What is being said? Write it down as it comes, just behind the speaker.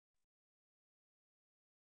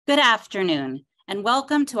Good afternoon, and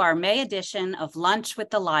welcome to our May edition of Lunch with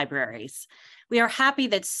the Libraries. We are happy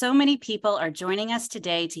that so many people are joining us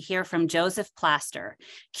today to hear from Joseph Plaster,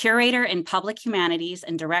 Curator in Public Humanities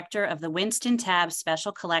and Director of the Winston Tabb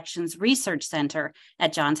Special Collections Research Center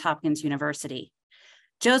at Johns Hopkins University.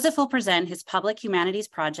 Joseph will present his public humanities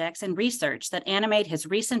projects and research that animate his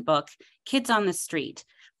recent book, Kids on the Street,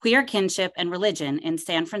 Queer Kinship and Religion in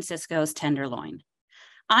San Francisco's Tenderloin.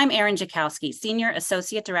 I'm Erin Jakowski, Senior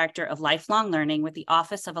Associate Director of Lifelong Learning with the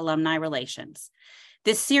Office of Alumni Relations.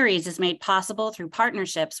 This series is made possible through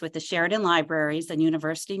partnerships with the Sheridan Libraries and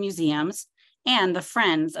University Museums and the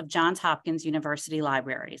Friends of Johns Hopkins University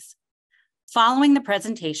Libraries. Following the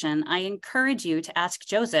presentation, I encourage you to ask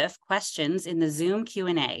Joseph questions in the Zoom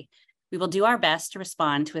Q&A. We will do our best to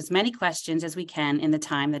respond to as many questions as we can in the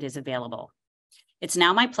time that is available. It's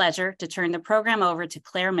now my pleasure to turn the program over to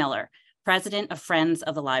Claire Miller, President of Friends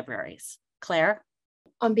of the Libraries. Claire?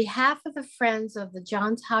 On behalf of the Friends of the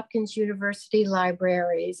Johns Hopkins University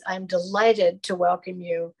Libraries, I'm delighted to welcome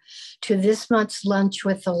you to this month's Lunch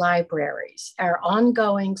with the Libraries, our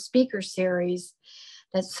ongoing speaker series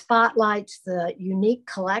that spotlights the unique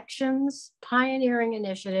collections, pioneering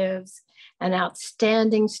initiatives, and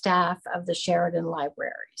outstanding staff of the Sheridan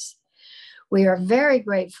Libraries. We are very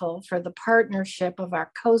grateful for the partnership of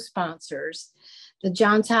our co-sponsors, the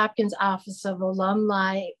Johns Hopkins Office of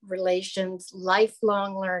Alumni Relations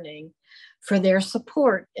Lifelong Learning, for their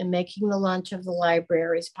support in making the Lunch of the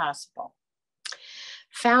Libraries possible.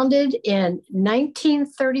 Founded in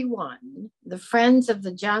 1931, the Friends of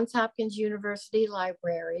the Johns Hopkins University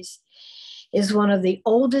Libraries is one of the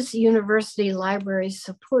oldest university library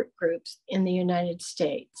support groups in the United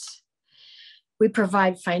States. We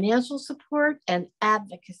provide financial support and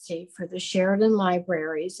advocacy for the Sheridan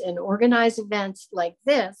Libraries and organize events like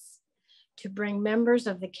this to bring members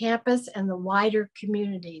of the campus and the wider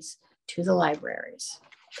communities to the libraries.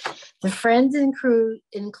 The Friends include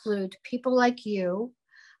people like you,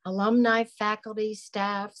 alumni, faculty,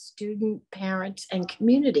 staff, student, parents, and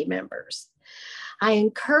community members. I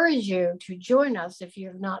encourage you to join us if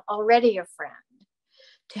you're not already a friend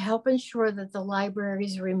to help ensure that the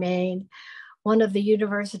libraries remain one of the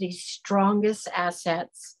university's strongest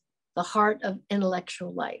assets, the heart of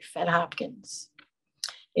intellectual life at Hopkins.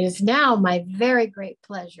 It is now my very great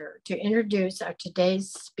pleasure to introduce our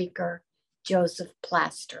today's speaker, Joseph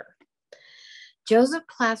Plaster. Joseph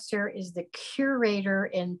Plaster is the Curator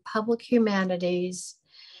in Public Humanities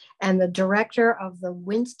and the Director of the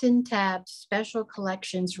Winston Tabb Special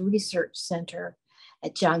Collections Research Center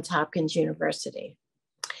at Johns Hopkins University.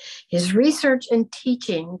 His research and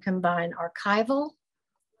teaching combine archival,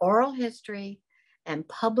 oral history, and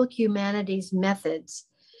public humanities methods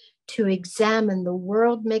to examine the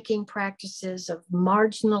world-making practices of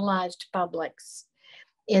marginalized publics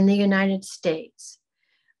in the United States,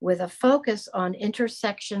 with a focus on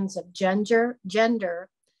intersections of gender,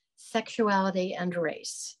 sexuality, and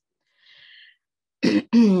race.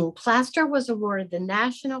 Plaster was awarded the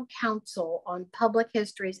National Council on Public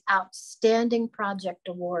History's Outstanding Project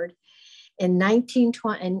Award in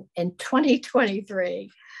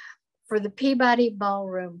 2023 for the Peabody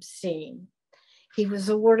Ballroom scene. He was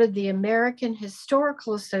awarded the American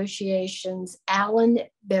Historical Association's Alan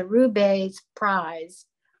Berube Prize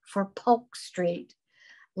for Polk Street,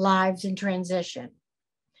 Lives in Transition,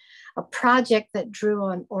 a project that drew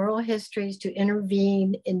on oral histories to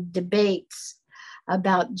intervene in debates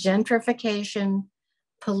about gentrification,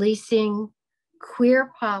 policing,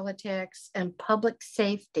 queer politics, and public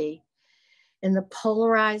safety in the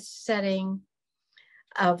polarized setting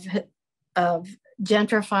of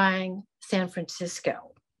gentrifying San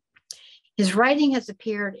Francisco. His writing has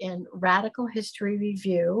appeared in Radical History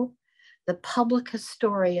Review, The Public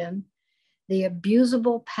Historian, The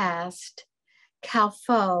Abusable Past,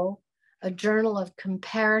 Kalfou, a journal of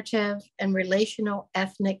comparative and relational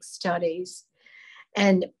ethnic studies,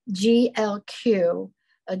 and GLQ,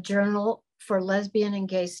 a journal for lesbian and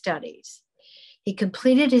gay studies. He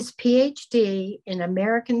completed his PhD in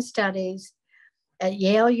American Studies at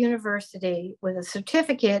Yale University with a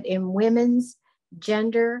certificate in women's,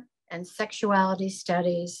 gender, and sexuality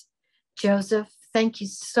studies. Joseph, thank you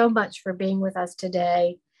so much for being with us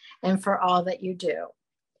today and for all that you do.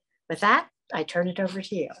 With that, I turn it over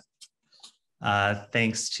to you.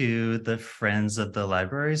 Thanks to the Friends of the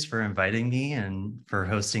Libraries for inviting me and for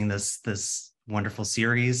hosting this wonderful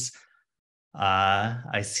series.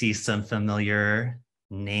 I see some familiar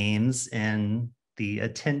names in the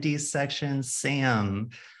attendees section: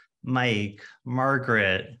 Sam, Mike,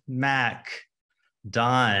 Margaret, Mac,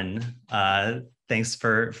 Don. Thanks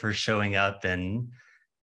for showing up and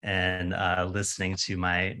and listening to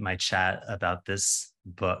my chat about this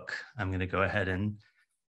book. I'm going to go ahead and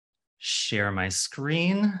share my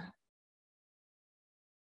screen.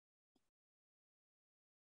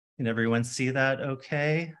 Can everyone see that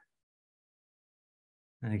okay?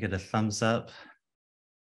 I get a thumbs up.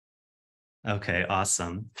 Okay,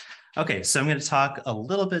 awesome. Okay, so I'm going to talk a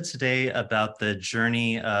little bit today about the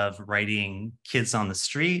journey of writing Kids on the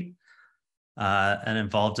Street, and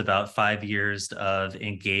involved about 5 years of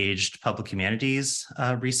engaged public humanities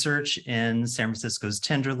research in San Francisco's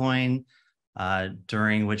Tenderloin,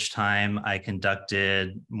 during which time I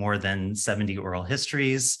conducted more than 70 oral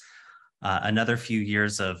histories, another few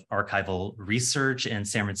years of archival research in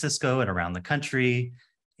San Francisco and around the country,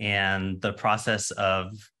 and the process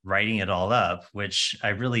of writing it all up, which I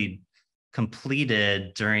really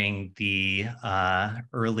completed during the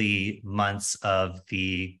early months of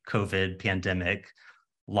the COVID pandemic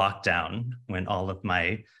lockdown, when all of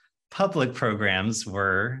my public programs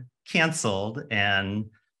were canceled and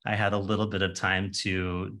I had a little bit of time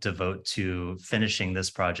to devote to finishing this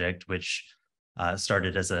project, which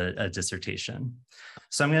started as a dissertation.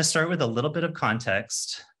 So I'm going to start with a little bit of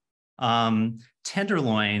context.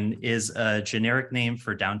 Tenderloin is a generic name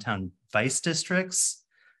for downtown vice districts.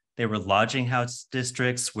 They were lodging house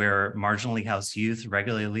districts where marginally housed youth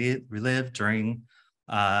regularly lived during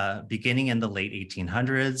beginning in the late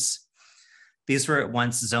 1800s. These were at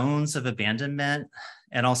once zones of abandonment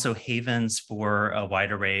and also havens for a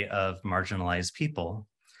wide array of marginalized people.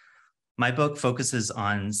 My book focuses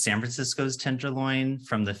on San Francisco's Tenderloin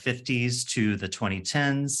from the 50s to the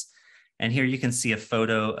 2010s. And here you can see a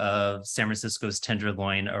photo of San Francisco's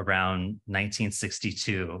Tenderloin around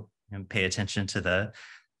 1962. And pay attention to the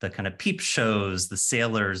kind of peep shows, the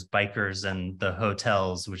sailors, bikers, and the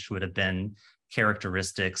hotels, which would have been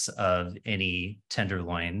characteristics of any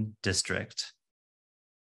Tenderloin district.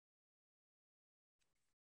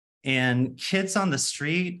 And Kids on the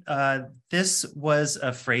Street, this was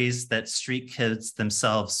a phrase that street kids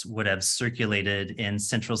themselves would have circulated in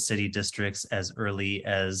central city districts as early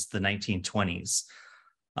as the 1920s.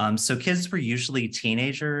 So kids were usually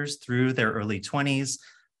teenagers through their early 20s,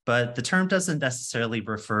 but the term doesn't necessarily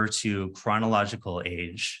refer to chronological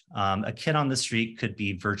age. A kid on the street could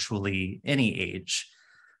be virtually any age.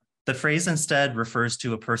 The phrase instead refers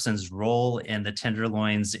to a person's role in the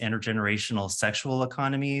Tenderloin's intergenerational sexual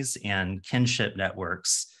economies and kinship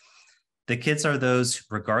networks. The kids are those,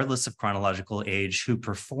 regardless of chronological age, who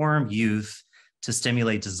perform youth to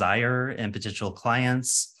stimulate desire in potential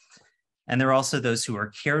clients. And they're also those who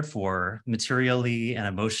are cared for materially and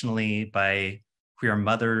emotionally by queer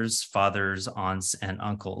mothers, fathers, aunts, and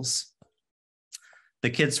uncles. The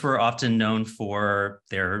kids were often known for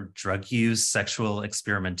their drug use, sexual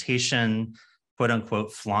experimentation, quote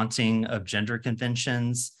unquote, flaunting of gender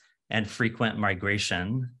conventions, and frequent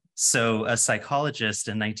migration. So a psychologist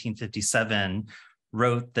in 1957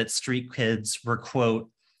 wrote that street kids were, quote,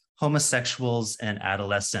 homosexuals and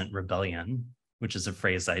adolescent rebellion, which is a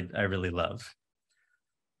phrase I really love.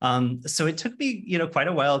 So it took me, quite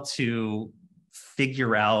a while to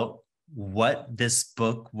figure out what this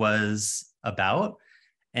book was about.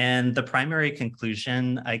 And the primary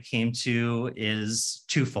conclusion I came to is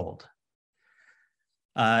twofold.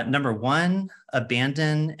 Number one,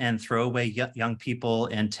 abandoned and throwaway young people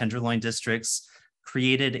in Tenderloin districts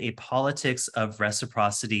created a politics of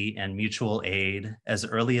reciprocity and mutual aid as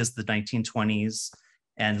early as the 1920s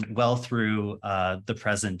and well through the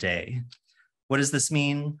present day. What does this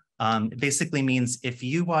mean? It basically means if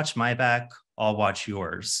you watch my back, I'll watch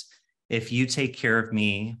yours. If you take care of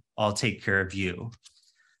me, I'll take care of you.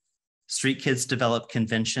 Street kids developed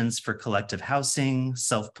conventions for collective housing,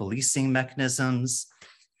 self-policing mechanisms,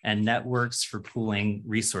 and networks for pooling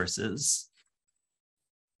resources.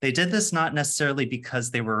 They did this not necessarily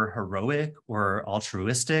because they were heroic or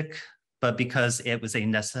altruistic, but because it was a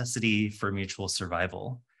necessity for mutual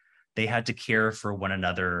survival. They had to care for one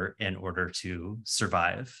another in order to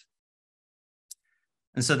survive.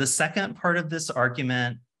 And so the second part of this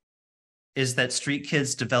argument is that street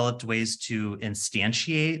kids developed ways to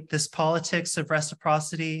instantiate this politics of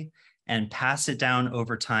reciprocity and pass it down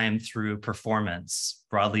over time through performance,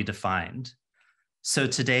 broadly defined. So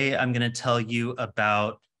today I'm going to tell you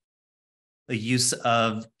about the use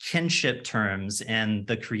of kinship terms and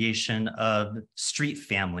the creation of street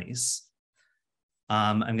families.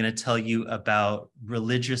 I'm going to tell you about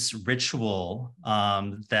religious ritual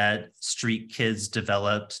that street kids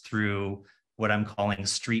developed through what I'm calling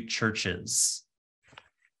street churches.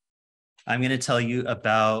 I'm going to tell you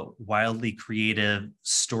about wildly creative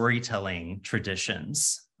storytelling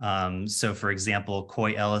traditions. So for example,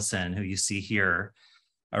 Coy Ellison, who you see here,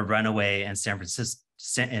 a runaway in San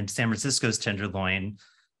Francisco's Tenderloin,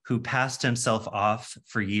 who passed himself off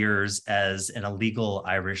for years as an illegal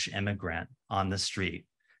Irish immigrant on the street.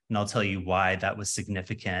 And I'll tell you why that was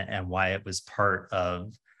significant and why it was part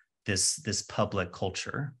of this public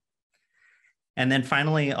culture. And then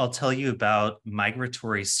finally, I'll tell you about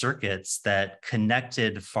migratory circuits that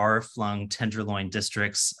connected far-flung Tenderloin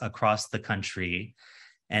districts across the country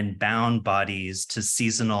and bound bodies to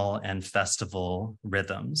seasonal and festival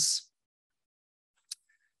rhythms.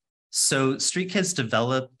 So street kids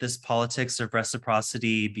developed this politics of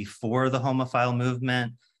reciprocity before the homophile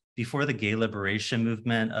movement, before the gay liberation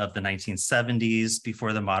movement of the 1970s,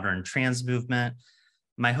 before the modern trans movement.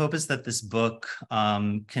 My hope is that this book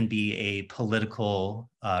can be a political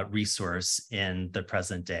resource in the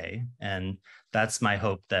present day. And that's my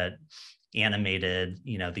hope, that animated,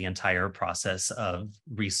 the entire process of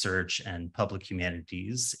research and public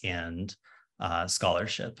humanities and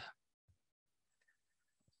scholarship.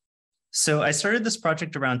 So I started this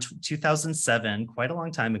project around 2007, quite a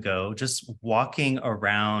long time ago, just walking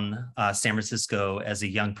around San Francisco as a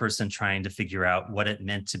young person trying to figure out what it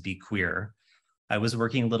meant to be queer. I was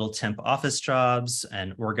working little temp office jobs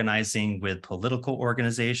and organizing with political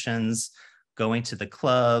organizations, going to the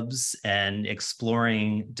clubs and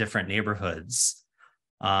exploring different neighborhoods.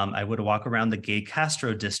 I would walk around the gay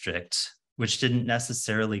Castro district, which didn't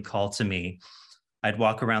necessarily call to me. I'd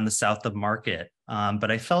walk around the South of Market,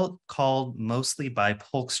 but I felt called mostly by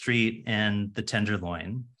Polk Street and the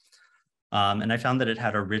Tenderloin. And I found that it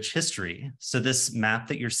had a rich history. So this map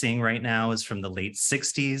that you're seeing right now is from the late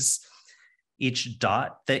 60s. Each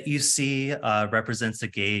dot that you see represents a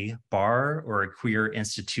gay bar or a queer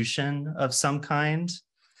institution of some kind.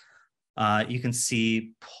 You can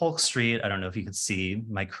see Polk Street, I don't know if you can see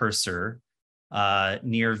my cursor,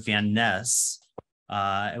 near Van Ness.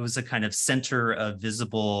 It was a kind of center of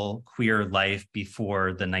visible queer life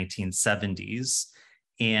before the 1970s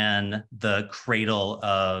and the cradle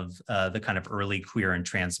of the kind of early queer and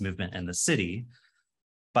trans movement in the city.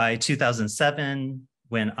 By 2007,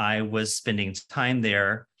 when I was spending time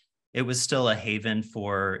there, it was still a haven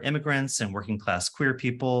for immigrants and working class queer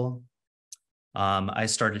people. I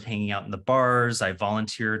started hanging out in the bars. I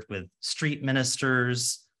volunteered with street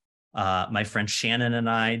ministers. My friend Shannon and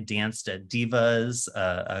I danced at Divas,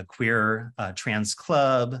 a queer trans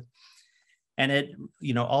club. And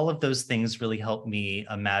all of those things really helped me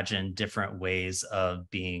imagine different ways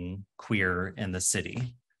of being queer in the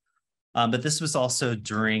city. But this was also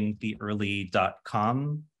during the early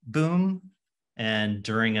 .com boom and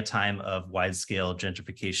during a time of wide-scale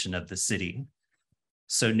gentrification of the city.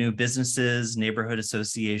 So new businesses, neighborhood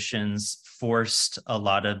associations forced a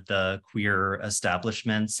lot of the queer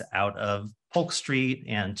establishments out of Polk Street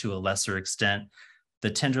and, to a lesser extent, the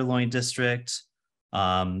Tenderloin district.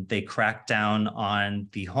 They cracked down on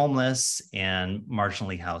the homeless and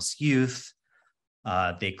marginally housed youth.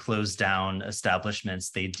 They closed down establishments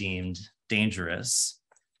they deemed dangerous.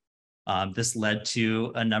 This led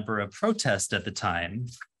to a number of protests at the time.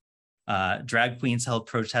 Drag queens held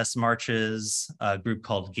protest marches, a group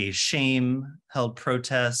called Gay Shame held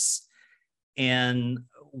protests. And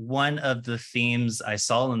one of the themes I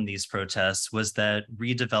saw in these protests was that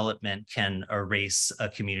redevelopment can erase a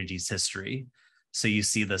community's history. So you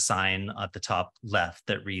see the sign at the top left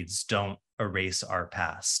that reads, "Don't erase our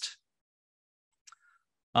past."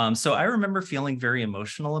 So I remember feeling very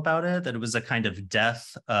emotional about it, that it was a kind of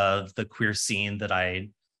death of the queer scene that I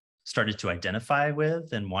started to identify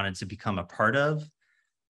with and wanted to become a part of.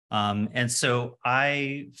 And so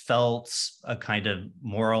I felt a kind of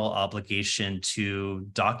moral obligation to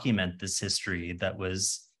document this history that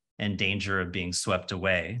was in danger of being swept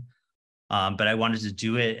away. But I wanted to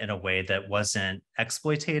do it in a way that wasn't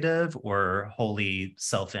exploitative or wholly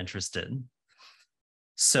self-interested.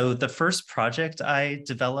 So the first project I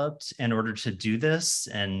developed in order to do this,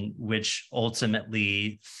 and which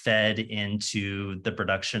ultimately fed into the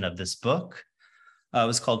production of this book,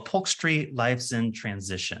 was called Polk Street: Lives in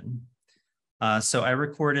Transition. So I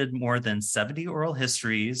recorded more than 70 oral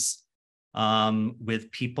histories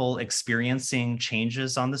with people experiencing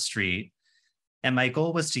changes on the street. And my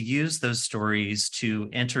goal was to use those stories to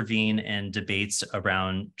intervene in debates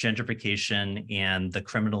around gentrification and the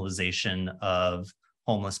criminalization of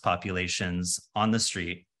homeless populations on the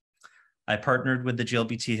street. I partnered with the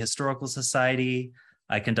GLBT Historical Society.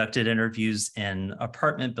 I conducted interviews in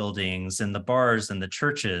apartment buildings, in the bars, and the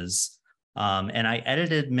churches. And I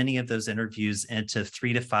edited many of those interviews into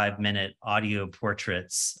 3 to 5 minute audio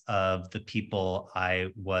portraits of the people I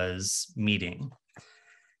was meeting.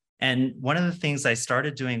 And one of the things I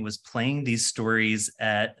started doing was playing these stories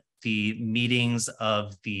at the meetings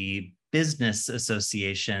of the business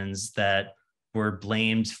associations that were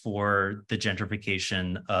blamed for the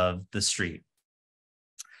gentrification of the street.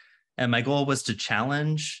 And my goal was to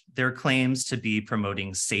challenge their claims to be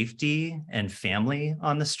promoting safety and family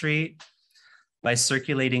on the street by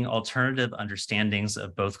circulating alternative understandings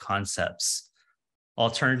of both concepts,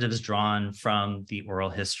 alternatives drawn from the oral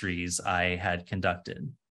histories I had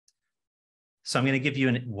conducted. So I'm going to give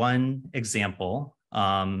you one example,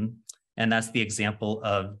 and that's the example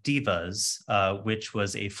of Divas, which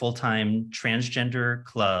was a full-time transgender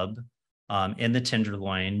club in the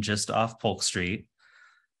Tenderloin, just off Polk Street.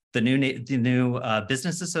 The new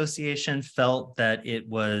business association felt that it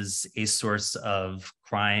was a source of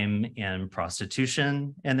crime and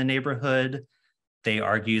prostitution in the neighborhood. They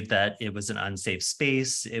argued that it was an unsafe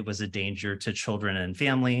space, it was a danger to children and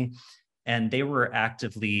family, and they were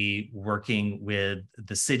actively working with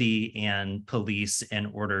the city and police in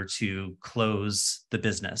order to close the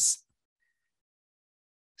business.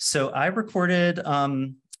 So I recorded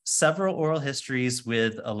several oral histories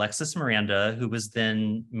with Alexis Miranda, who was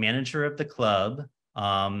then manager of the club,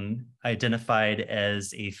 identified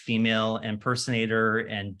as a female impersonator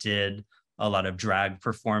and did a lot of drag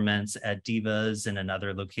performance at Divas and in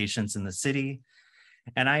other locations in the city.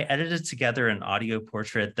 And I edited together an audio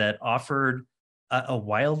portrait that offered a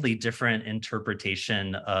wildly different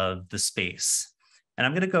interpretation of the space. And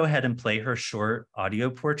I'm going to go ahead and play her short audio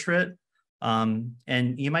portrait. And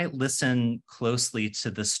you might listen closely to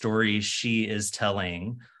the story she is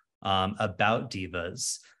telling about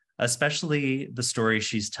Divas, especially the story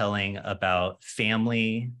she's telling about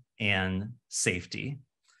family and safety.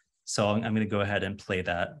 So I'm going to go ahead and play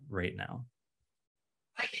that right now.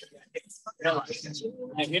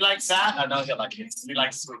 If he likes that, I know he'll like it. He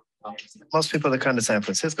likes sweet. Most people that come to San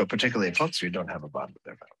Francisco, particularly Polk Street, don't have a bond with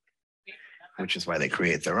their family, which is why they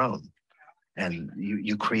create their own. And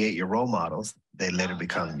you create your role models. They later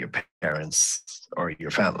become your parents or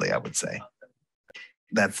your family, I would say.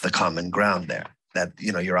 That's the common ground there. That,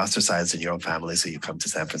 you know, you're ostracized in your own family, so you come to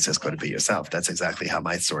San Francisco to be yourself. That's exactly how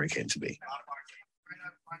my story came to be.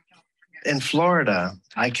 In Florida,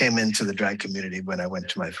 I came into the drag community when I went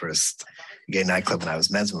to my first gay nightclub, and I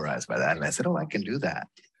was mesmerized by that. And I said, oh, I can do that.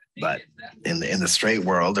 But in the straight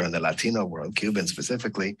world, or in the Latino world, Cuban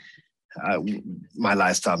specifically, my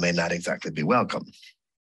lifestyle may not exactly be welcome.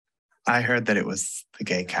 I heard that it was the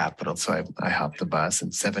gay capital, so I hopped the bus,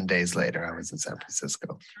 and 7 days later, I was in San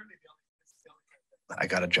Francisco. I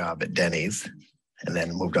got a job at Denny's, and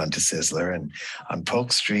then moved on to Sizzler. And on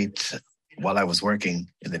Polk Street, while I was working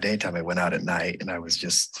in the daytime, I went out at night, and I was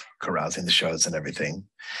just carousing the shows and everything.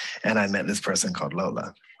 And I met this person called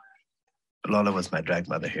Lola. Lola was my drag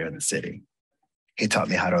mother here in the city. He taught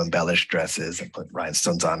me how to embellish dresses and put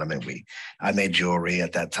rhinestones on them. And I made jewelry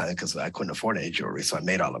at that time because I couldn't afford any jewelry. So I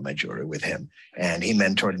made all of my jewelry with him. And he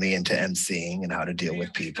mentored me into emceeing and how to deal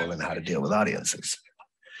with people and how to deal with audiences.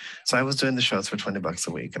 So I was doing the shows for $20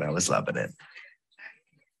 a week, and I was loving it.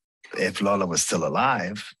 If Lola was still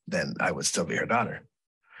alive, then I would still be her daughter.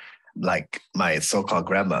 Like my so-called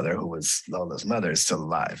grandmother, who was Lola's mother, is still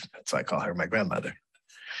alive. So I call her my grandmother.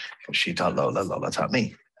 She taught Lola, Lola taught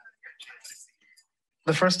me.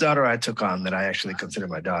 The first daughter I took on that I actually consider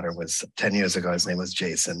my daughter was 10 years ago. His name was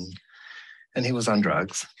Jason, and he was on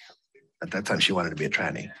drugs. At that time, she wanted to be a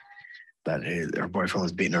tranny, but her boyfriend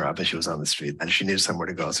was beating her up, and she was on the street, and she needed somewhere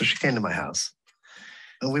to go. So she came to my house,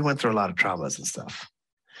 and we went through a lot of traumas and stuff.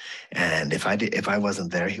 And if I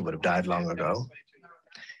wasn't there, he would have died long ago,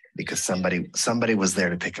 because somebody was there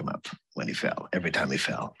to pick him up when he fell, every time he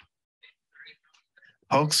fell.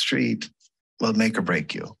 Polk Street will make or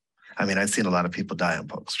break you. I mean, I've seen a lot of people die on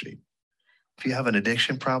Polk Street. If you have an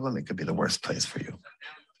addiction problem, it could be the worst place for you.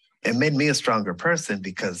 It made me a stronger person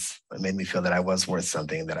because it made me feel that I was worth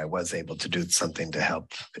something, that I was able to do something to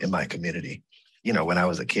help in my community. You know, when I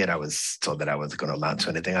was a kid, I was told that I wasn't going to amount to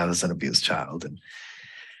anything. I was an abused child. And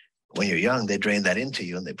when you're young, they drain that into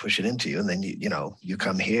you and they push it into you. And then, you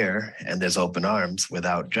come here and there's open arms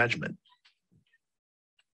without judgment.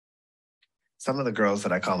 Some of the girls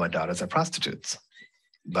that I call my daughters are prostitutes,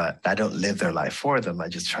 but I don't live their life for them. I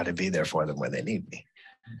just try to be there for them when they need me.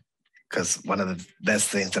 Because one of the best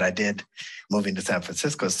things that I did moving to San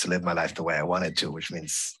Francisco is to live my life the way I wanted to, which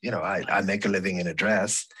means, I make a living in a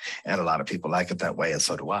dress, and a lot of people like it that way, and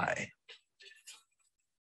so do I.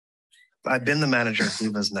 I've been the manager of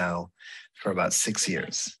Divas now for about 6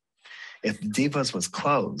 years. If Divas was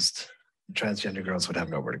closed, transgender girls would have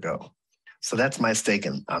nowhere to go. So that's my stake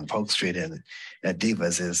on Polk Street and at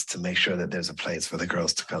Divas, is to make sure that there's a place for the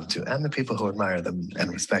girls to come to and the people who admire them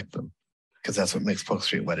and respect them. Because that's what makes Polk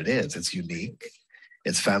Street what it is. It's unique.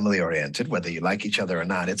 It's family oriented, whether you like each other or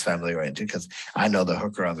not, it's family oriented because I know the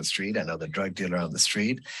hooker on the street. I know the drug dealer on the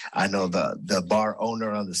street. I know the bar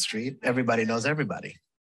owner on the street. Everybody knows everybody.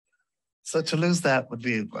 So to lose that would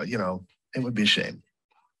be, you know, it would be a shame.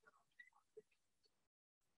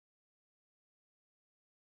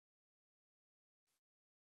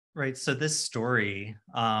 Right, so this story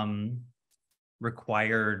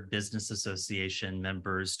required business association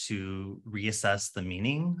members to reassess the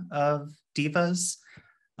meaning of divas.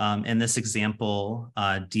 In this example,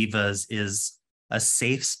 divas is a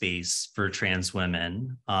safe space for trans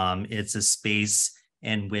women. It's a space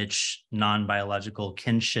in which non-biological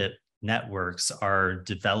kinship networks are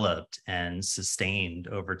developed and sustained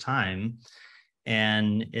over time.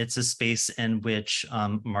 And it's a space in which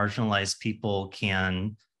marginalized people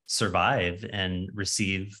can survive and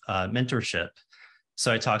receive mentorship.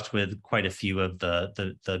 So I talked with quite a few of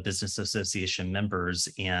the business association members,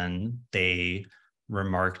 and they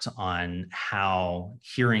remarked on how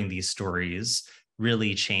hearing these stories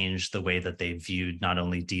really changed the way that they viewed not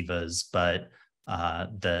only divas, but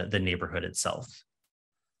the neighborhood itself.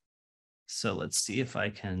 So let's see if I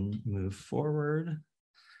can move forward.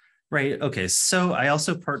 Right, okay, so I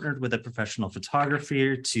also partnered with a professional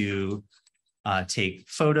photographer to take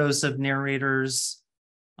photos of narrators.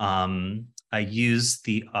 I used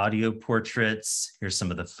the audio portraits. Here's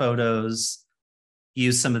some of the photos.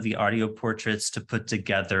 Use some of the audio portraits to put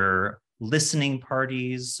together listening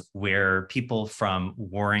parties where people from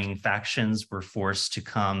warring factions were forced to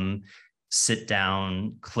come, sit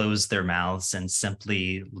down, close their mouths, and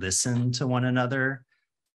simply listen to one another.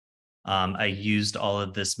 I used all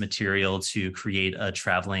of this material to create a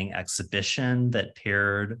traveling exhibition that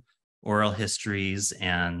paired oral histories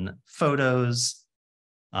and photos.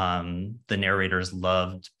 The narrators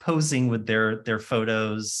loved posing with their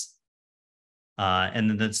photos. And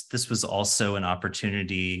then this was also an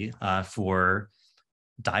opportunity for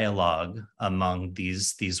dialogue among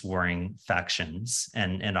these warring factions,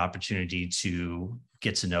 and an opportunity to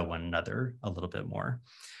get to know one another a little bit more.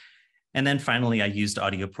 And then finally, I used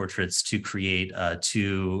audio portraits to create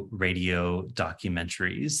 2 radio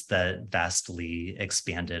documentaries that vastly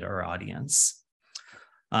expanded our audience.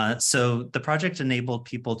 So the project enabled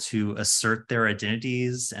people to assert their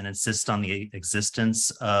identities and insist on the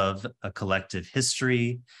existence of a collective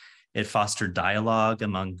history. It fostered dialogue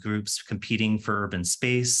among groups competing for urban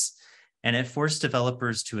space, and it forced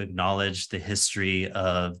developers to acknowledge the history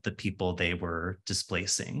of the people they were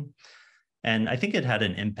displacing. And I think it had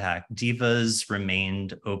an impact. Divas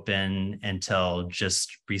remained open until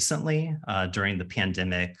just recently during the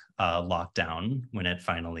pandemic lockdown, when it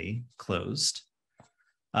finally closed.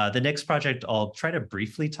 The next project I'll try to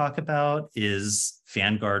briefly talk about is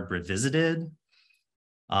Vanguard Revisited.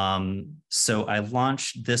 So I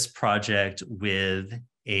launched this project with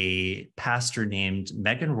a pastor named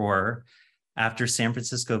Megan Rohr after San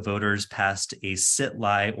Francisco voters passed a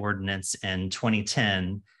sit-lie ordinance in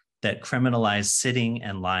 2010 that criminalized sitting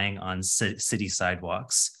and lying on city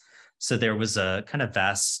sidewalks. So there was a kind of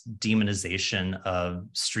vast demonization of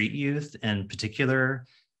street youth in particular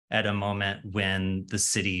at a moment when the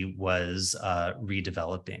city was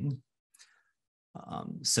redeveloping.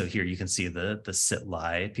 So here you can see the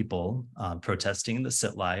sit-lie, people protesting the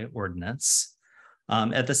sit-lie ordinance.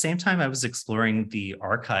 At the same time, I was exploring the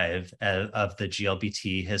archive of the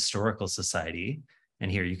GLBT Historical Society. And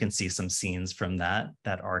here you can see some scenes from that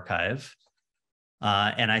archive.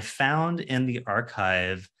 And I found in the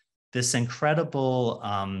archive this incredible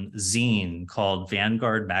zine called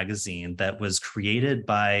Vanguard Magazine that was created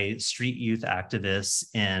by street youth activists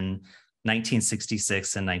in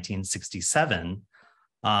 1966 and 1967.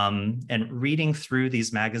 And reading through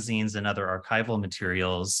these magazines and other archival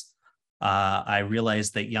materials, I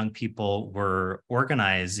realized that young people were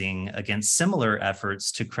organizing against similar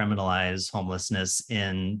efforts to criminalize homelessness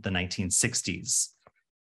in the 1960s.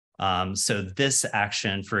 So this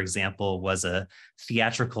action, for example, was a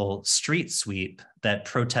theatrical street sweep that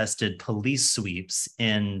protested police sweeps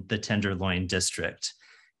in the Tenderloin district.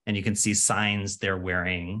 And you can see signs they're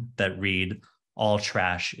wearing that read, "All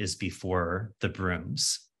trash is before the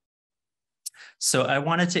brooms." So I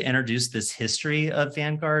wanted to introduce this history of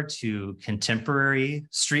Vanguard to contemporary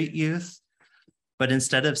street youth, but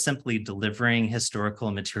instead of simply delivering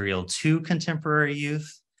historical material to contemporary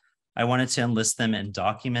youth, I wanted to enlist them in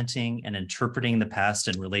documenting and interpreting the past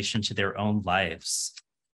in relation to their own lives.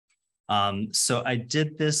 So I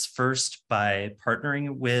did this first by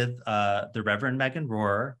partnering with the Reverend Megan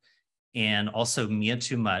Rohr and also Mia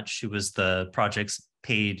Too Much, who was the project's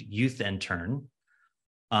paid youth intern.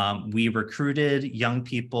 We recruited young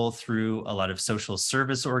people through a lot of social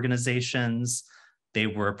service organizations, They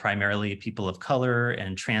were primarily people of color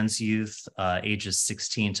and trans youth, ages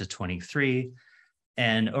 16 to 23.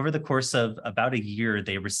 And over the course of about a year,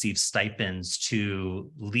 they received stipends to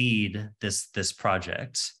lead this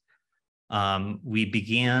project. We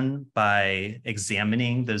began by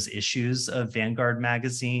examining those issues of Vanguard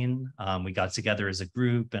magazine. We got together as a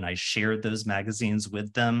group and I shared those magazines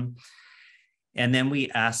with them. And then we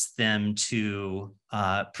asked them to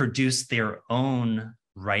produce their own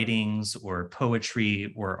writings or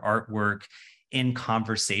poetry or artwork in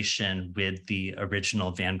conversation with the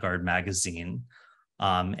original Vanguard magazine.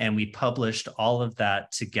 And we published all of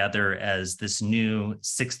that together as this new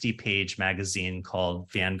 60-page magazine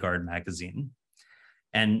called Vanguard Magazine.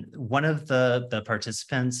 And one of the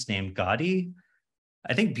participants named Gotti,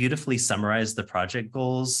 I think beautifully summarized the project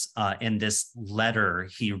goals in this letter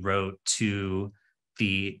he wrote to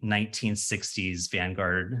the 1960s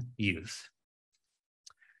Vanguard youth.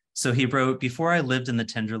 So he wrote, "Before I lived in the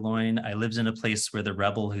Tenderloin, I lived in a place where the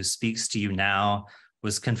rebel who speaks to you now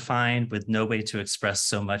was confined with no way to express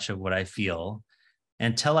so much of what I feel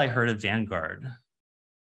until I heard of Vanguard.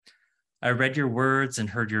 I read your words and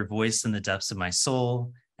heard your voice in the depths of my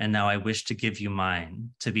soul, and now I wish to give you mine,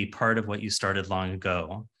 to be part of what you started long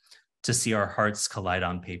ago, to see our hearts collide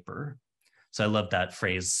on paper." So I love that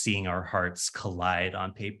phrase, seeing our hearts collide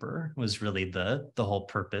on paper, was really the whole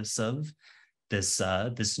purpose of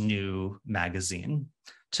this new magazine,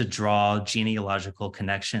 to draw genealogical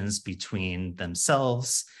connections between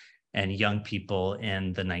themselves and young people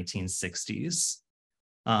in the 1960s.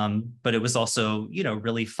 But it was also,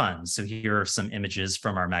 really fun. So here are some images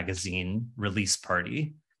from our magazine release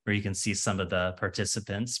party, where you can see some of the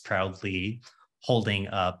participants proudly holding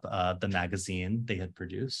up the magazine they had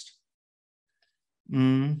produced.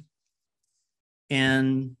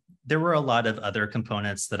 And there were a lot of other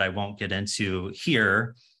components that I won't get into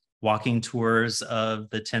here: walking tours of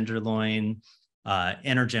the Tenderloin,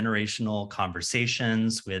 intergenerational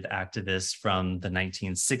conversations with activists from the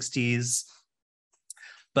 1960s.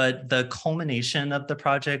 But the culmination of the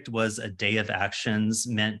project was a day of actions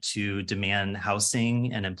meant to demand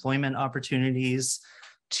housing and employment opportunities,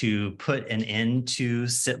 to put an end to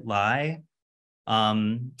sit-lie.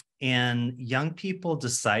 And young people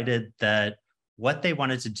decided that what they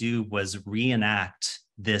wanted to do was reenact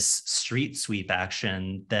this street sweep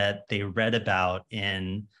action that they read about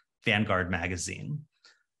in Vanguard magazine.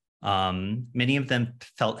 Many of them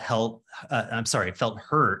felt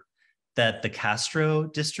hurt that the Castro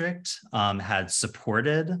district had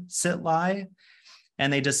supported sit-lie,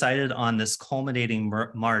 and they decided on this culminating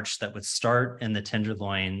march that would start in the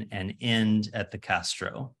Tenderloin and end at the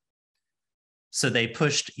Castro. So they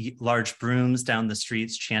pushed large brooms down the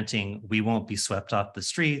streets chanting, "We won't be swept off the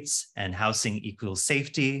streets," and "Housing equals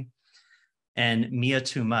safety." And Mia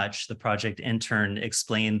Too Much, the project intern,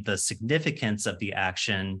 explained the significance of the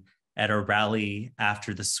action at a rally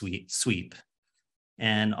after the sweep.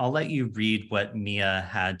 And I'll let you read what Mia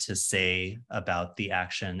had to say about the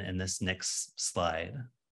action in this next slide.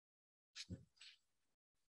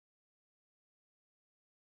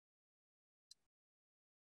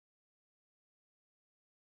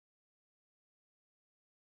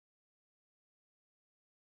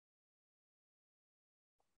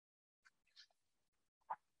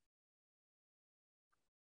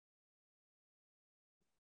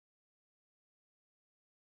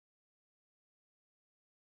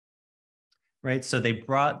 Right, so they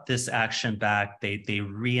brought this action back. They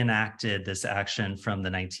reenacted this action from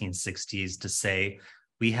the 1960s to say,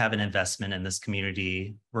 we have an investment in this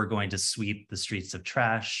community. We're going to sweep the streets of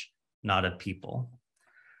trash, not of people.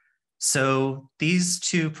 So these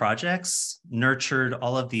two projects nurtured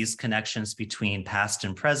all of these connections between past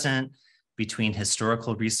and present, between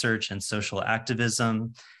historical research and social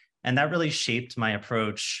activism. And that really shaped my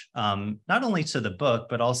approach, not only to the book,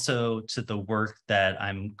 but also to the work that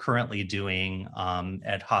I'm currently doing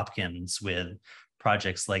at Hopkins with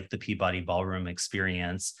projects like the Peabody Ballroom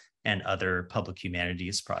Experience and other public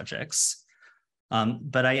humanities projects.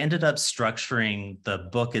 But I ended up structuring the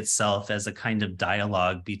book itself as a kind of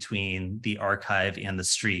dialogue between the archive and the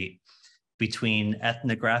street, between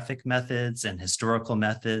ethnographic methods and historical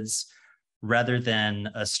methods, rather than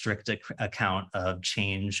a strict account of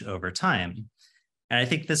change over time. And I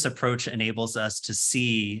think this approach enables us to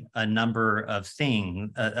see a number of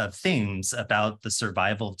themes about the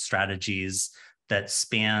survival strategies that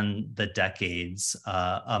span the decades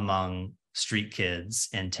among street kids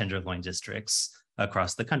in Tenderloin districts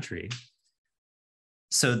across the country.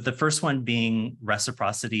 So the first one being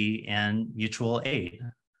reciprocity and mutual aid.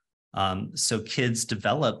 So kids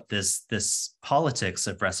develop this politics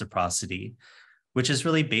of reciprocity, which is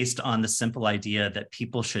really based on the simple idea that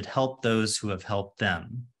people should help those who have helped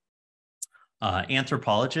them.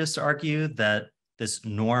 Anthropologists argue that this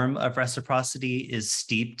norm of reciprocity is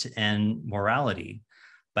steeped in morality.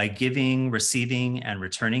 By giving, receiving, and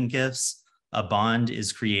returning gifts, a bond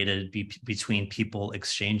is created between people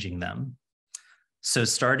exchanging them. So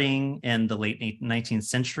starting in the late 19th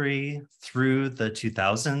century through the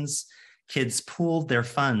 2000s, kids pooled their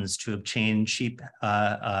funds to obtain cheap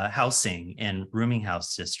housing in rooming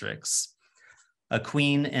house districts. A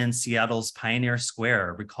queen in Seattle's Pioneer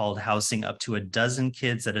Square recalled housing up to a dozen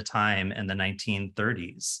kids at a time in the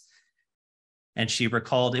 1930s. And she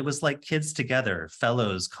recalled it was like kids together,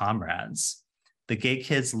 fellows, comrades. The gay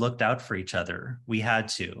kids looked out for each other. We had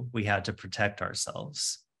to protect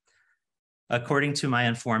ourselves. According to my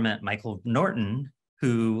informant, Michael Norton,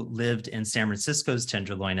 who lived in San Francisco's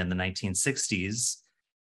Tenderloin in the 1960s,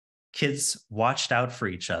 kids watched out for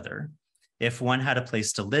each other. If one had a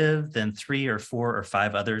place to live, then 3 or 4 or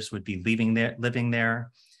 5 others would be living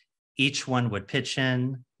there. Each one would pitch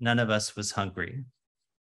in. None of us was hungry.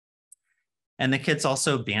 And the kids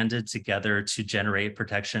also banded together to generate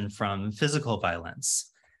protection from physical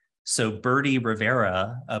violence. So Bertie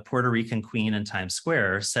Rivera, a Puerto Rican queen in Times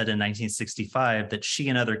Square, said in 1965 that she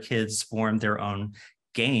and other kids formed their own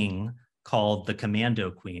gang called the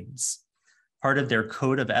Commando Queens. Part of their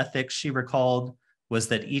code of ethics, she recalled, was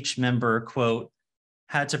that each member, quote,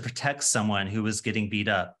 had to protect someone who was getting beat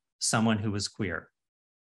up, someone who was queer.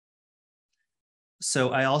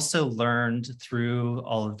 So I also learned through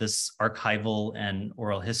all of this archival and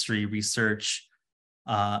oral history research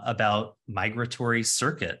about migratory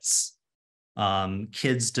circuits.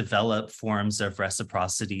 Kids develop forms of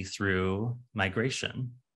reciprocity through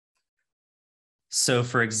migration. So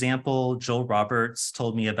for example, Joel Roberts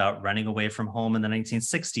told me about running away from home in the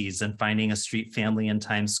 1960s and finding a street family in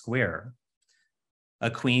Times Square.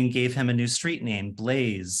 A queen gave him a new street name,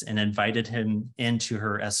 Blaze, and invited him into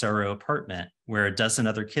her SRO apartment where a dozen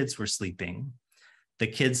other kids were sleeping. The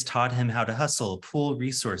kids taught him how to hustle, pool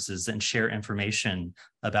resources, and share information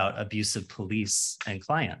about abusive police and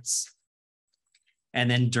clients. And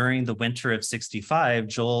then during the winter of '65,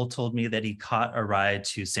 Joel told me that he caught a ride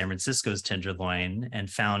to San Francisco's Tenderloin and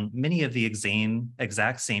found many of the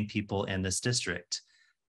exact same people in this district.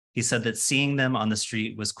 He said that seeing them on the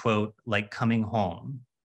street was, quote, like coming home.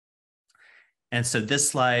 And so this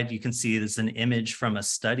slide, you can see is an image from a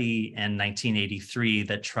study in 1983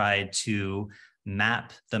 that tried to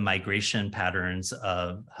map the migration patterns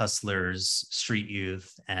of hustlers, street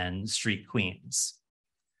youth, and street queens.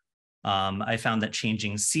 I found that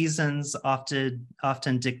changing seasons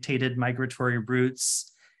often dictated migratory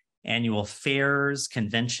routes. Annual fairs,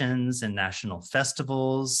 conventions, and national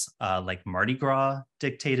festivals like Mardi Gras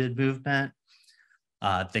dictated movement.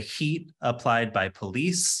 The heat applied by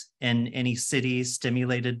police in any city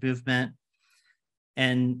stimulated movement.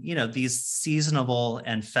 And these seasonal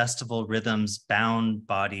and festival rhythms bound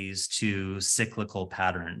bodies to cyclical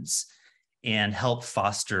patterns and help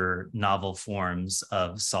foster novel forms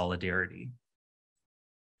of solidarity.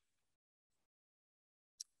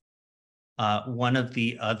 One of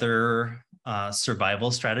the other survival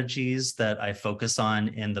strategies that I focus on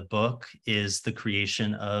in the book is the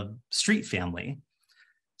creation of street family.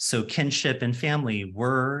 So kinship and family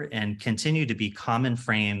were and continue to be common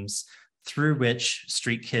frames through which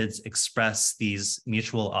street kids express these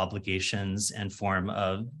mutual obligations and form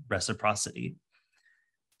of reciprocity.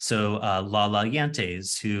 So Lala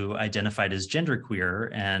Yantes, who identified as genderqueer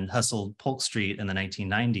and hustled Polk Street in the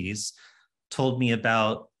 1990s, told me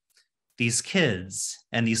about these kids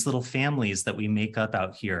and these little families that we make up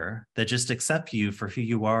out here that just accept you for who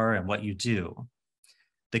you are and what you do.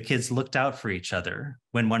 The kids looked out for each other.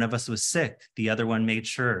 When one of us was sick, the other one made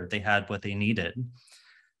sure they had what they needed.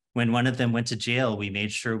 When one of them went to jail, we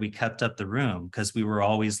made sure we kept up the room because we were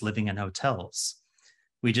always living in hotels.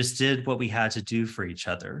 We just did what we had to do for each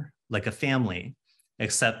other, like a family,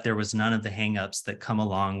 except there was none of the hangups that come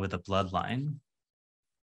along with a bloodline.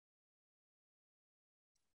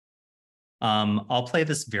 I'll play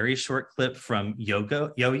this very short clip from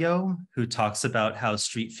Yo-Yo, who talks about how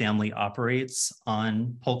street family operates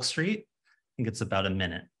on Polk Street. I think it's about a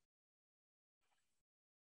minute.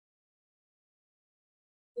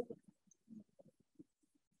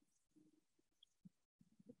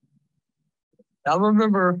 I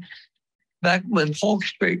remember back when Polk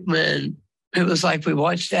Street men, it was like we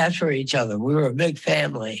watched after each other. We were a big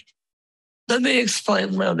family. Let me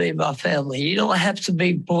explain what I mean by family. You don't have to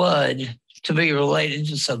be blood to be related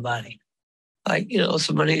to somebody. Like,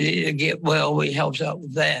 somebody needed to get well, we helped out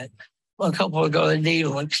with that. a couple ago, a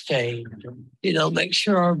needle exchange, make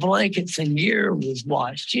sure our blankets and gear was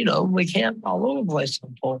washed. We camped all over the place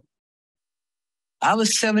before. I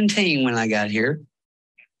was 17 when I got here.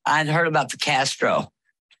 I'd heard about the Castro,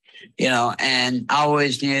 and I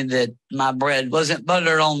always knew that my bread wasn't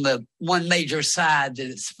buttered on the one major side that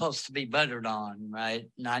it's supposed to be buttered on, right?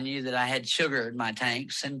 And I knew that I had sugar in my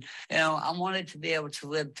tanks, and, I wanted to be able to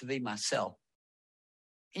live to be myself.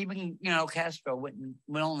 Even, Castro would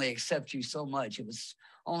only accept you so much. It was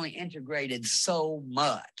only integrated so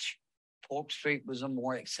much. Polk Street was a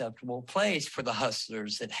more acceptable place for the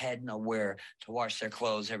hustlers that had nowhere to wash their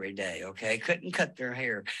clothes every day, okay? Couldn't cut their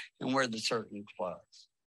hair and wear the certain clothes.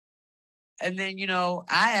 And then, I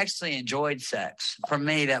actually enjoyed sex. For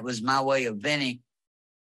me, that was my way of venting.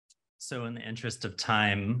 So in the interest of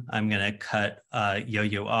time, I'm going to cut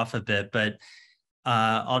Yo-Yo off a bit, but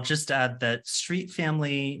I'll just add that street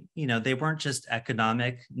family, they weren't just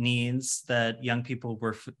economic needs that young people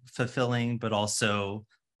were fulfilling, but also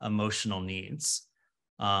emotional needs.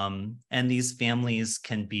 And these families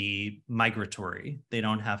can be migratory. They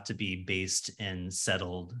don't have to be based in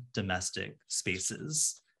settled domestic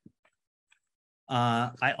spaces.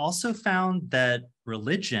 I also found that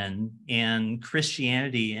religion, and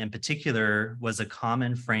Christianity in particular, was a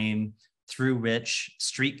common frame through which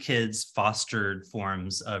street kids fostered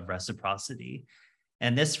forms of reciprocity.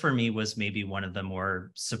 And this for me was maybe one of the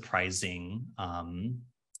more surprising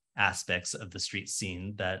aspects of the street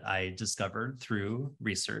scene that I discovered through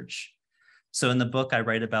research. So in the book, I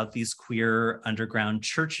write about these queer underground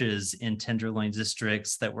churches in Tenderloin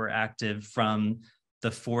districts that were active from the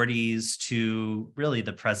 40s to really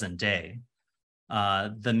the present day.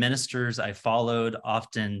 The ministers I followed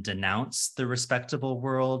often denounced the respectable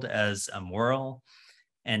world as immoral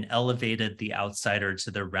and elevated the outsider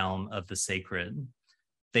to the realm of the sacred.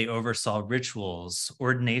 They oversaw rituals,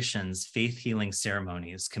 ordinations, faith healing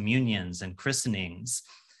ceremonies, communions, and christenings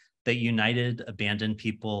that united abandoned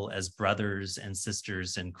people as brothers and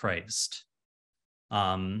sisters in Christ.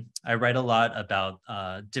 I write a lot about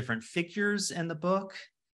different figures in the book.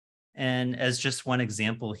 And as just one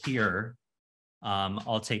example here,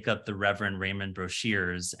 I'll take up the Reverend Raymond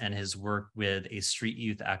Broshears and his work with a street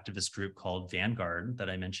youth activist group called Vanguard that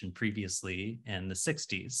I mentioned previously in the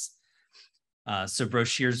 60s. So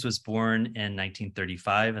Broshears was born in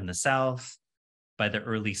 1935 in the South. By the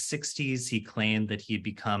early 60s, he claimed that he'd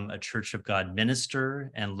become a Church of God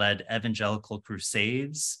minister and led evangelical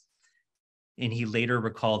crusades. And he later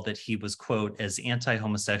recalled that he was, quote, as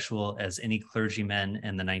anti-homosexual as any clergyman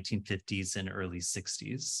in the 1950s and early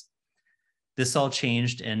 60s. This all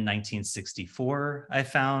changed in 1964, I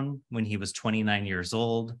found, when he was 29 years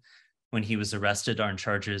old, when he was arrested on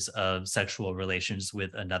charges of sexual relations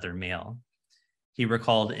with another male. He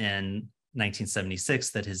recalled in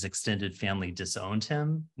 1976 that his extended family disowned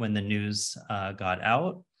him when the news got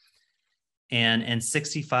out. And in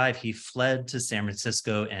 65, he fled to San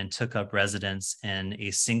Francisco and took up residence in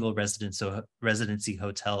a single residency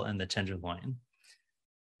hotel in the Tenderloin.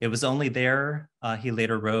 It was only there, he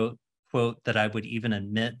later wrote, quote, that I would even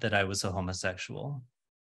admit that I was a homosexual.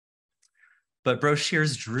 But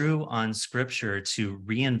Broshears drew on scripture to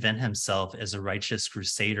reinvent himself as a righteous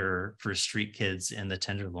crusader for street kids in the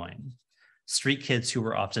Tenderloin, street kids who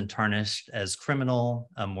were often tarnished as criminal,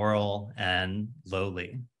 immoral, and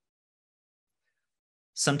lowly.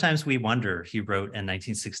 Sometimes we wonder, he wrote in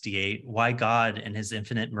 1968, why God in his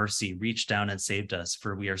infinite mercy reached down and saved us,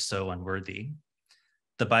 for we are so unworthy.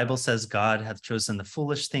 The Bible says God hath chosen the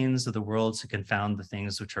foolish things of the world to confound the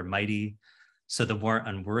things which are mighty. So the more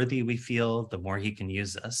unworthy we feel, the more he can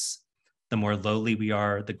use us. The more lowly we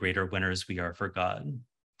are, the greater winners we are for God.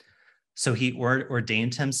 So he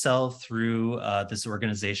ordained himself through this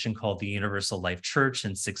organization called the Universal Life Church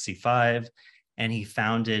in 65. And he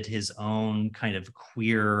founded his own kind of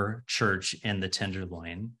queer church in the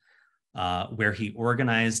Tenderloin, where he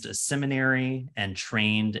organized a seminary and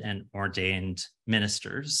trained and ordained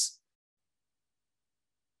ministers.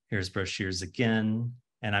 Here's Broshears again,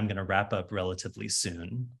 and I'm going to wrap up relatively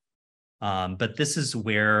soon. But this is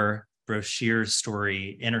where Broshears'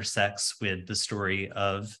 story intersects with the story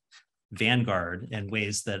of Vanguard in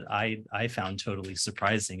ways that I found totally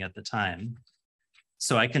surprising at the time.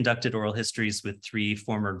 So I conducted oral histories with 3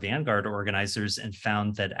 former Vanguard organizers and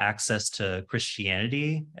found that access to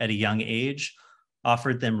Christianity at a young age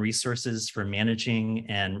offered them resources for managing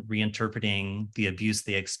and reinterpreting the abuse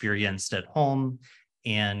they experienced at home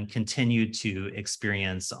and continued to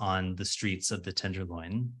experience on the streets of the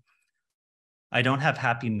Tenderloin. I don't have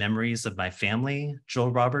happy memories of my family, Joel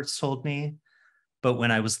Roberts told me, but when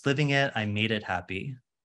I was living it, I made it happy.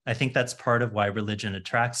 I think that's part of why religion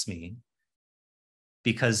attracts me.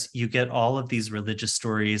 because you get all of these religious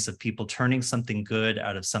stories of people turning something good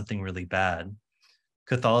out of something really bad.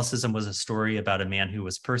 Catholicism was a story about a man who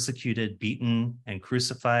was persecuted, beaten, and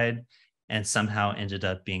crucified, and somehow ended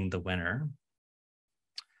up being the winner.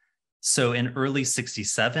 So in early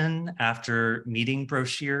 '67, after meeting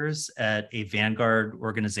Broshears at a Vanguard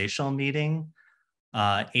organizational meeting,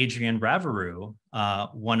 Adrian Raveru,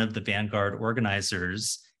 one of the Vanguard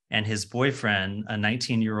organizers, and his boyfriend, a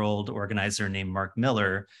 19-year-old organizer named Mark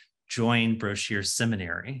Miller, joined Broshears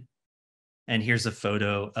Seminary. And here's a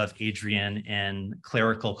photo of Adrian in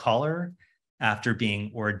clerical collar after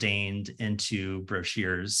being ordained into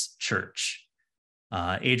Broshears church.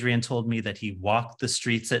 Adrian told me that he walked the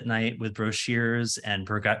streets at night with Broshears and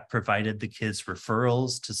provided the kids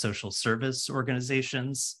referrals to social service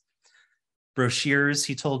organizations. Broshears,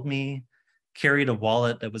 he told me, carried a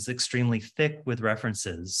wallet that was extremely thick with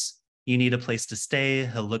references. You need a place to stay,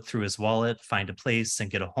 he'll look through his wallet, find a place,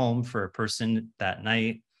 and get a home for a person that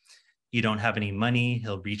night. You don't have any money,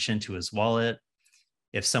 he'll reach into his wallet.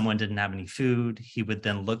 If someone didn't have any food, he would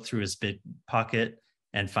then look through his big pocket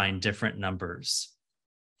and find different numbers.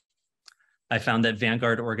 I found that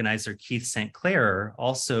Vanguard organizer Keith St. Clair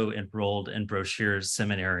also enrolled in Broshears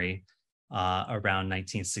Seminary around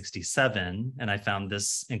 1967, and I found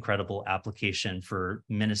this incredible application for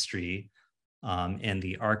ministry in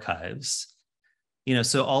the archives.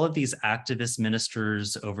 So all of these activist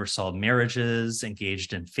ministers oversaw marriages,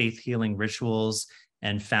 engaged in faith healing rituals,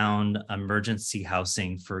 and found emergency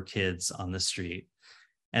housing for kids on the street.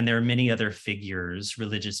 And there are many other figures,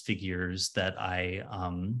 religious figures, that I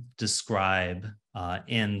describe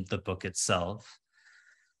in the book itself.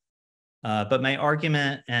 But my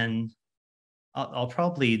argument, and I'll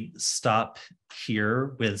probably stop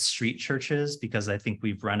here with street churches because I think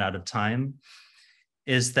we've run out of time,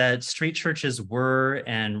 is that street churches were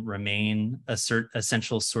and remain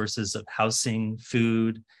essential sources of housing,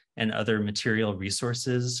 food, and other material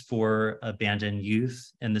resources for abandoned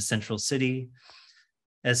youth in the central city.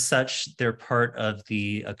 As such, they're part of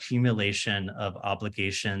the accumulation of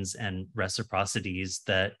obligations and reciprocities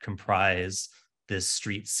that comprise this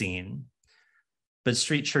street scene. But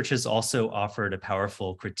street churches also offered a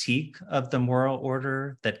powerful critique of the moral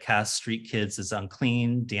order that cast street kids as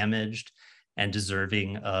unclean, damaged, and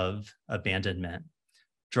deserving of abandonment.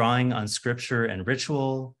 Drawing on scripture and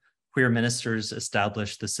ritual, queer ministers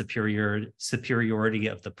established the superiority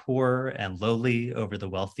of the poor and lowly over the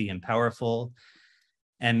wealthy and powerful,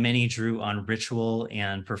 and many drew on ritual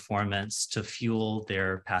and performance to fuel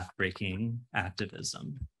their path-breaking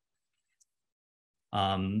activism.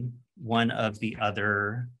 One of the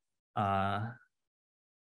other kind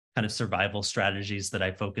of survival strategies that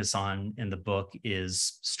I focus on in the book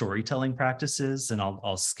is storytelling practices, and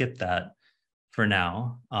I'll skip that for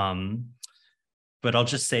now. But I'll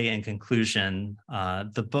just say in conclusion,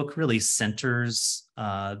 the book really centers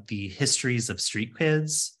the histories of street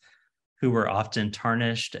kids who were often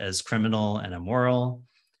tarnished as criminal and immoral,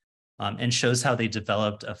 and shows how they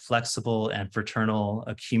developed a flexible and fraternal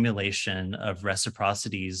accumulation of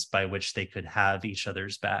reciprocities by which they could have each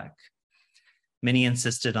other's back. Many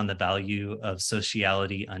insisted on the value of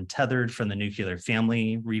sociality untethered from the nuclear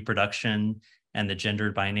family, reproduction, and the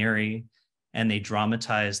gendered binary, and they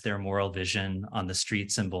dramatized their moral vision on the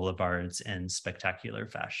streets and boulevards in spectacular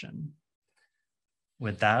fashion.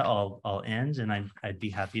 With that, I'll end, and I'd be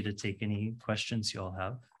happy to take any questions you all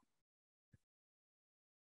have.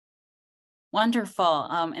 Wonderful.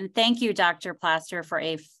 And thank you, Dr. Plaster, for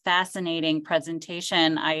a fascinating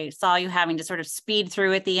presentation. I saw you having to sort of speed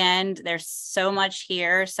through at the end. There's so much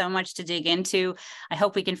here, so much to dig into. I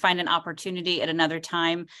hope we can find an opportunity at another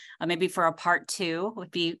time, maybe for a part 2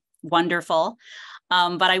 would be wonderful.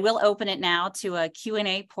 But I will open it now to a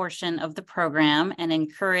Q&A portion of the program and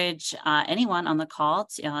encourage anyone on the call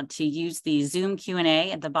to use the Zoom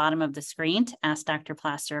Q&A at the bottom of the screen to ask Dr.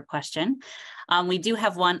 Plaster a question. We do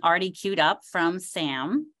have one already queued up from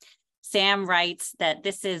Sam. Sam writes that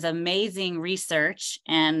this is amazing research,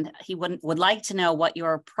 and he would like to know what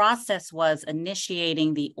your process was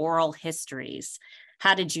initiating the oral histories.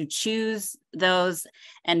 How did you choose those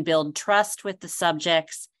and build trust with the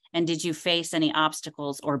subjects? And did you face any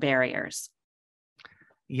obstacles or barriers?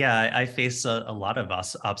 Yeah, I face a lot of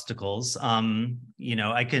obstacles.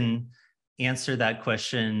 I can answer that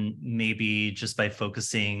question maybe just by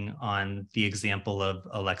focusing on the example of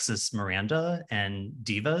Alexis Miranda and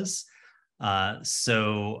divas.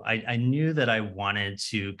 So I knew that I wanted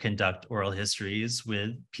to conduct oral histories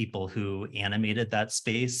with people who animated that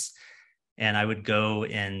space. And I would go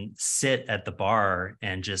and sit at the bar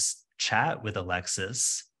and just chat with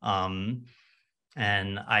Alexis. And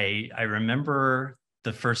I remember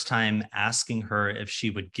the first time asking her if she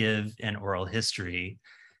would give an oral history,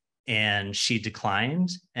 and she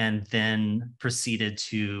declined, and then proceeded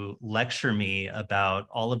to lecture me about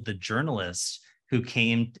all of the journalists who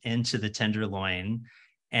came into the Tenderloin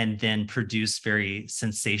and then produced very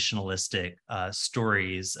sensationalistic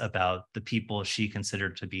stories about the people she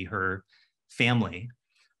considered to be her family.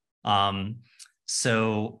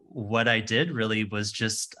 So what I did really was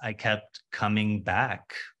just, I kept coming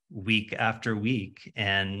back week after week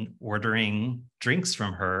and ordering drinks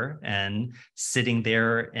from her and sitting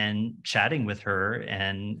there and chatting with her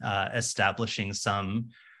and establishing some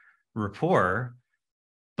rapport.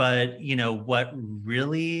 But, you know, what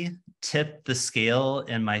really tipped the scale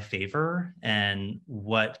in my favor and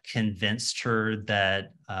what convinced her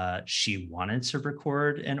that she wanted to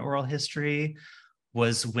record an oral history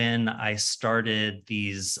was when I started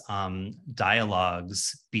these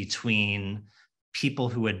dialogues between people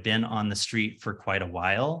who had been on the street for quite a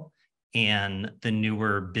while and the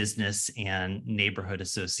newer business and neighborhood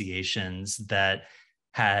associations that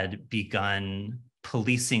had begun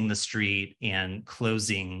policing the street and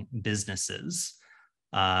closing businesses.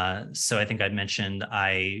 So I think I mentioned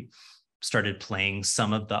I started playing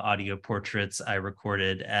some of the audio portraits I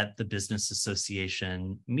recorded at the business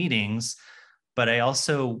association meetings, but I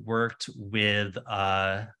also worked with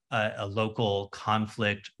a local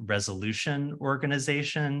conflict resolution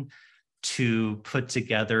organization to put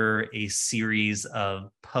together a series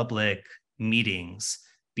of public meetings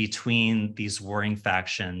between these warring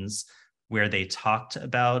factions where they talked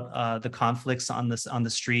about the conflicts on the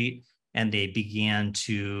street, and they began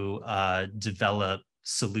to develop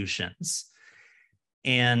solutions.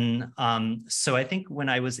 And so I think when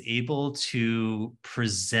I was able to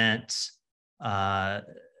present a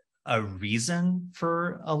reason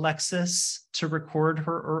for Alexis to record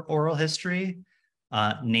her oral history,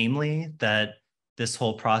 namely that this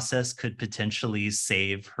whole process could potentially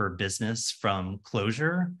save her business from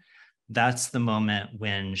closure, that's the moment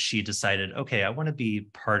when she decided, okay, I want to be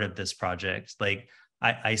part of this project. Like,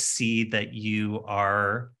 I see that you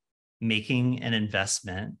are making an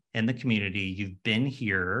investment in the community. You've been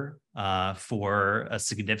here for a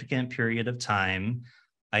significant period of time.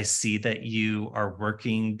 I see that you are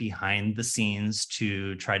working behind the scenes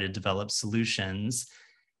to try to develop solutions.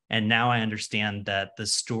 And now I understand that the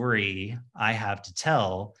story I have to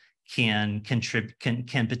tell can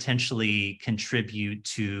potentially contribute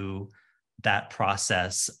to that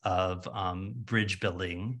process of bridge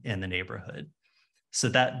building in the neighborhood. So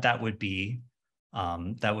that would be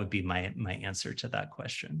my answer to that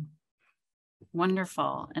question.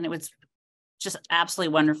 Wonderful. And it was just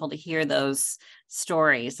absolutely wonderful to hear those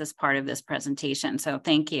stories as part of this presentation. So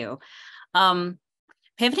thank you.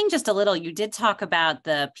 Pivoting just a little, you did talk about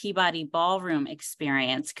the Peabody Ballroom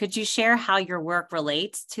experience. Could you share how your work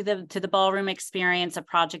relates to the ballroom experience, a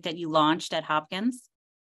project that you launched at Hopkins?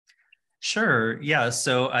 Sure. Yeah.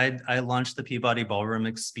 So I launched the Peabody Ballroom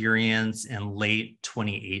experience in late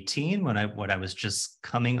 2018 when I was just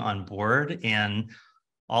coming on board, and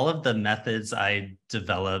all of the methods I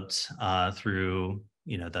developed through,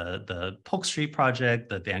 you know, the Polk Street project,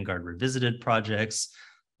 the Vanguard Revisited projects,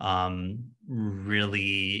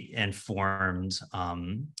 really informed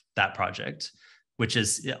that project, which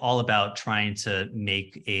is all about trying to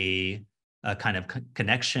make a kind of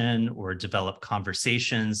connection or develop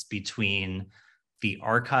conversations between the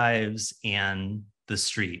archives and the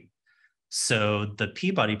street. So the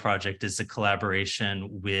Peabody Project is a collaboration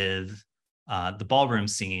with the ballroom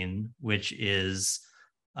scene, which is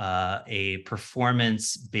a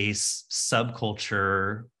performance-based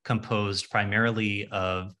subculture composed primarily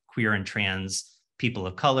of queer and trans people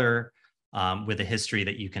of color, with a history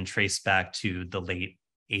that you can trace back to the late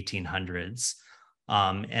 1800s.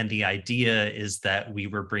 And the idea is that we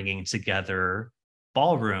were bringing together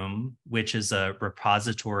ballroom, which is a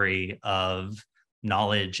repository of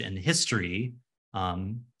knowledge and history,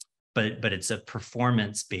 but it's a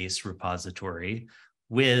performance-based repository,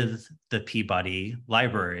 with the Peabody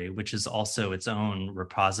Library, which is also its own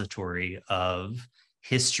repository of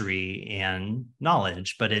history and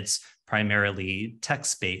knowledge, but it's primarily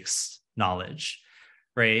text-based knowledge.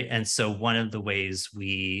 Right. And so one of the ways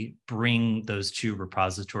we bring those two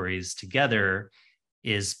repositories together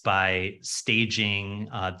is by staging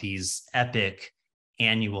these epic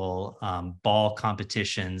annual ball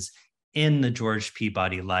competitions in the George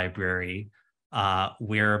Peabody Library,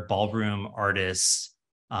 where ballroom artists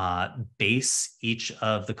base each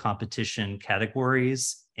of the competition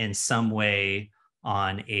categories in some way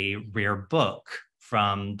on a rare book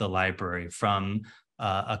from the library, from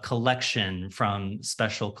a collection, from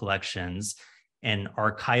special collections, an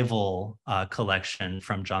archival collection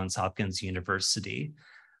from Johns Hopkins University,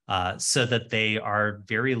 so that they are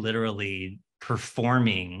very literally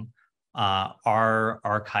performing our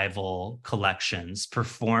archival collections,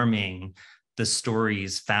 performing the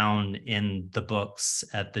stories found in the books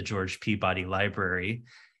at the George Peabody Library.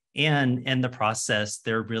 And in the process,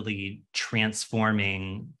 they're really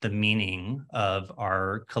transforming the meaning of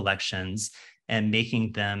our collections and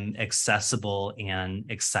making them accessible and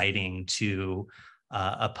exciting to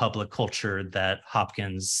a public culture that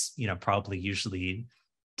Hopkins, probably usually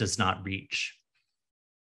does not reach.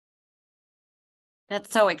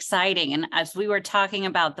 That's so exciting. And as we were talking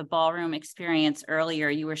about the ballroom experience earlier,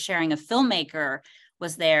 you were sharing a filmmaker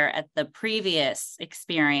was there at the previous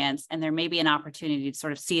experience, and there may be an opportunity to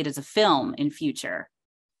sort of see it as a film in future.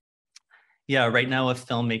 Yeah, right now a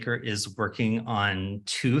filmmaker is working on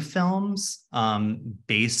 2 films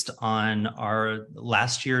based on our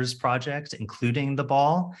last year's project, including the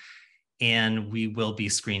ball. And we will be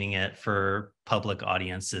screening it for public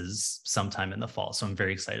audiences sometime in the fall. So I'm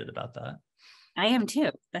very excited about that. I am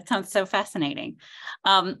too. That sounds so fascinating.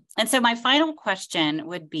 And so my final question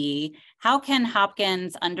would be, how can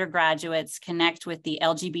Hopkins undergraduates connect with the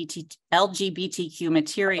LGBTQ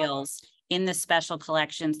materials in the special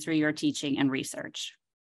collections through your teaching and research?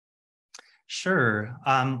 Sure.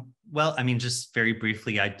 Well, I mean, just very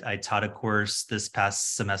briefly, I taught a course this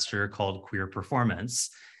past semester called Queer Performance.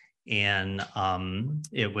 And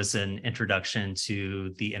it was an introduction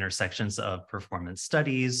to the intersections of performance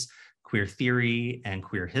studies, queer theory, and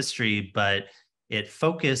queer history, but it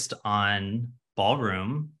focused on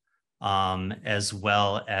ballroom as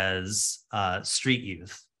well as street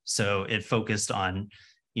youth. So it focused on,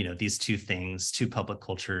 these 2 things, 2 public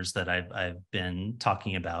cultures that I've been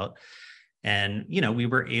talking about. And, we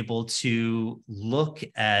were able to look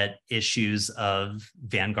at issues of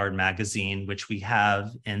Vanguard magazine, which we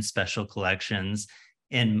have in special collections,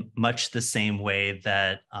 in much the same way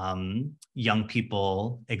that young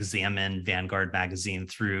people examine Vanguard magazine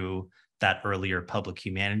through that earlier Public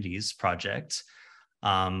Humanities project.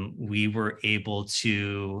 We were able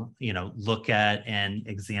to, look at and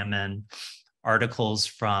examine articles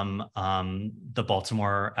from the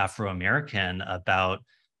Baltimore Afro-American about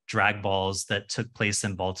drag balls that took place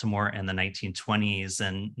in Baltimore in the 1920s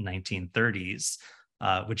and 1930s.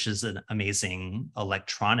 Which is an amazing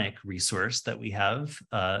electronic resource that we have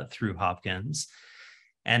through Hopkins.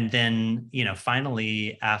 And then,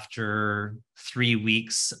 finally, after 3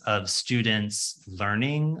 weeks of students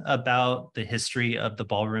learning about the history of the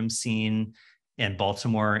ballroom scene in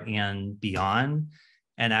Baltimore and beyond,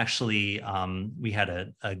 and actually, we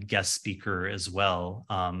had a guest speaker as well,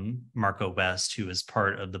 Marco West, who is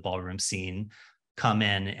part of the ballroom scene, come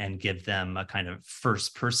in and give them a kind of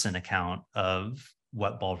first-person account of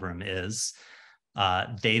what ballroom is.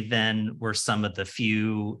 They then were some of the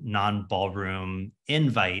few non-ballroom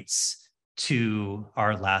invites to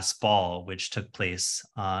our last ball, which took place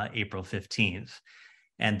April 15th.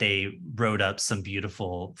 And they wrote up some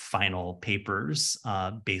beautiful final papers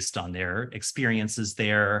based on their experiences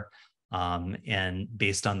there and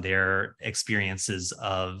based on their experiences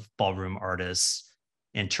of ballroom artists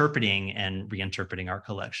interpreting and reinterpreting our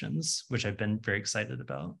collections, which I've been very excited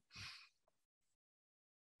about.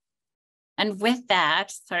 And with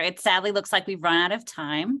that, sorry, it sadly looks like we've run out of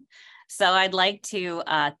time. So I'd like to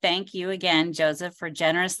thank you again, Joseph, for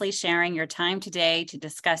generously sharing your time today to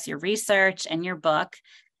discuss your research and your book.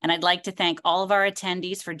 And I'd like to thank all of our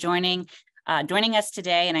attendees for joining us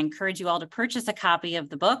today. And I encourage you all to purchase a copy of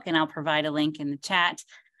the book, and I'll provide a link in the chat.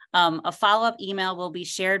 A follow-up email will be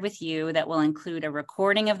shared with you that will include a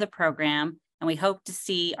recording of the program. And we hope to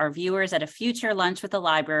see our viewers at a future Lunch with the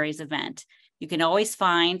Libraries event. You can always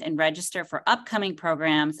find and register for upcoming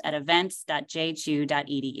programs at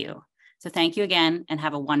events.jhu.edu. So thank you again and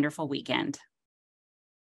have a wonderful weekend.